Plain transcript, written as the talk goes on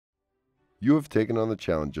You have taken on the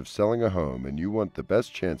challenge of selling a home and you want the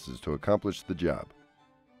best chances to accomplish the job.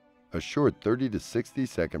 A short 30 to 60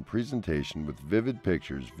 second presentation with vivid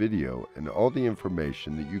pictures, video, and all the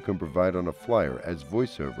information that you can provide on a flyer as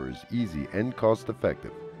voiceover is easy and cost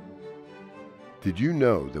effective. Did you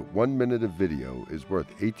know that 1 minute of video is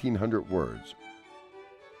worth 1,800 words?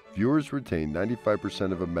 Viewers retain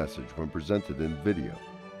 95% of a message when presented in video.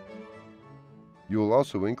 You will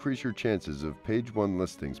also increase your chances of page 1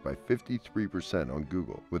 listings by 53% on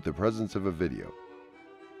Google with the presence of a video.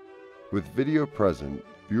 With video present,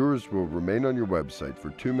 viewers will remain on your website for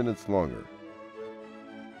 2 minutes longer.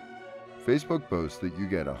 Facebook boasts that you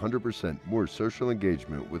get 100% more social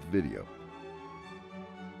engagement with video.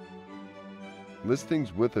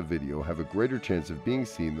 Listings with a video have a greater chance of being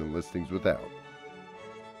seen than listings without.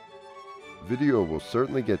 Video will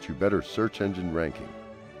certainly get you better search engine ranking.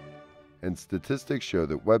 And statistics show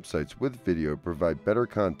that websites with video provide better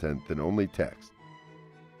content than only text.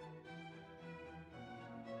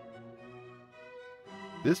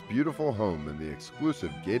 This beautiful home in the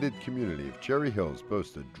exclusive gated community of Cherry Hills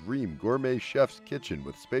boasts a dream gourmet chef's kitchen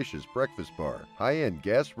with spacious breakfast bar, high-end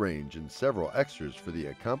gas range, and several extras for the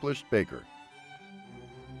accomplished baker.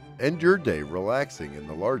 End your day relaxing in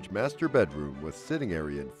the large master bedroom with sitting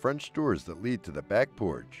area and French doors that lead to the back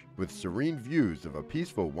porch, with serene views of a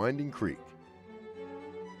peaceful winding creek.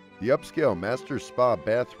 The upscale master spa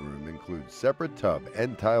bathroom includes separate tub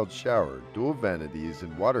and tiled shower, dual vanities,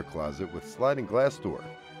 and water closet with sliding glass door.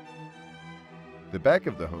 The back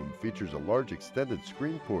of the home features a large extended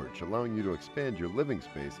screen porch allowing you to expand your living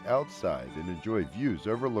space outside and enjoy views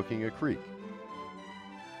overlooking a creek.